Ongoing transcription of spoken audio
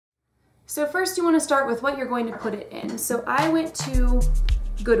So first you want to start with what you're going to put it in. So I went to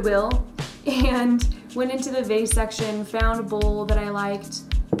Goodwill and went into the vase section, found a bowl that I liked.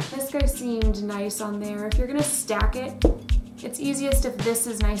 This guy seemed nice on there. If you're gonna stack it, it's easiest if this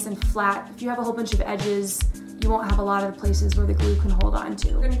is nice and flat. If you have a whole bunch of edges, you won't have a lot of the places where the glue can hold on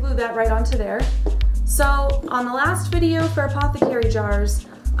to. We're gonna glue that right onto there. So on the last video for apothecary jars,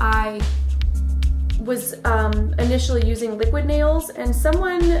 I was initially using liquid nails, and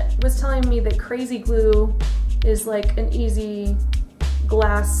someone was telling me that crazy glue is like an easy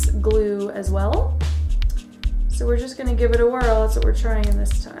glass glue as well. So we're just gonna give it a whirl. That's what we're trying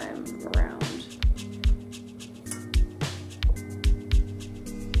this time around.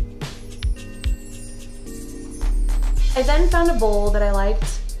 I then found a bowl that I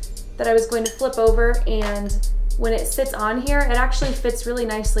liked that I was going to flip over, and when it sits on here, it actually fits really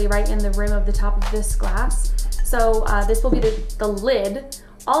nicely right in the rim of the top of this glass. So this will be the lid.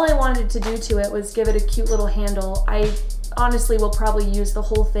 All I wanted to do to it was give it a cute little handle. I honestly will probably use the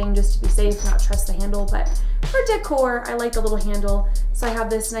whole thing just to be safe, not trust the handle, but for decor, I like a little handle. So I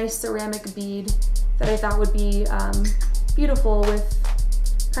have this nice ceramic bead that I thought would be beautiful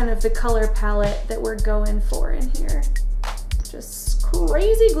with kind of the color palette that we're going for in here. Just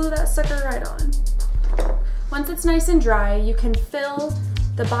crazy glue that sucker right on. Once it's nice and dry, you can fill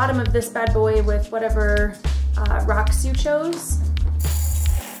the bottom of this bad boy with whatever rocks you chose.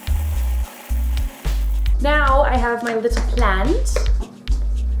 Now I have my little plant,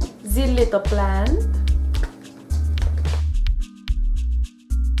 the little plant.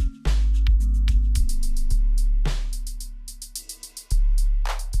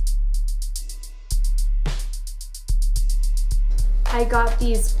 I got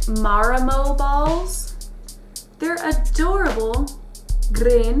these Marimo balls. They're adorable,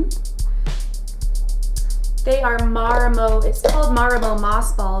 green. They are Marimo, it's called Marimo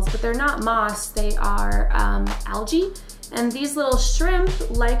moss balls, but they're not moss, they are algae. And these little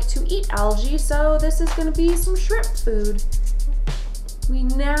shrimp like to eat algae, so this is gonna be some shrimp food. We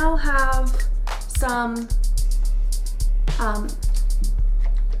now have some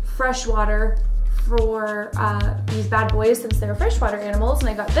freshwater for these bad boys since they're freshwater animals, and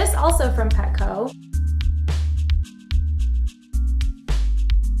I got this also from Petco.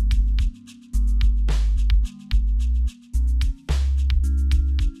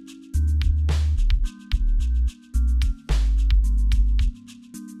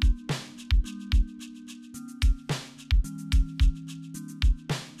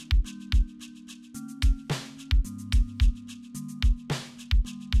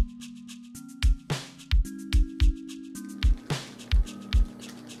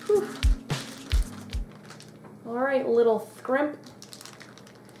 All right, little scrimp,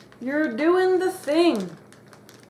 you're doing the thing.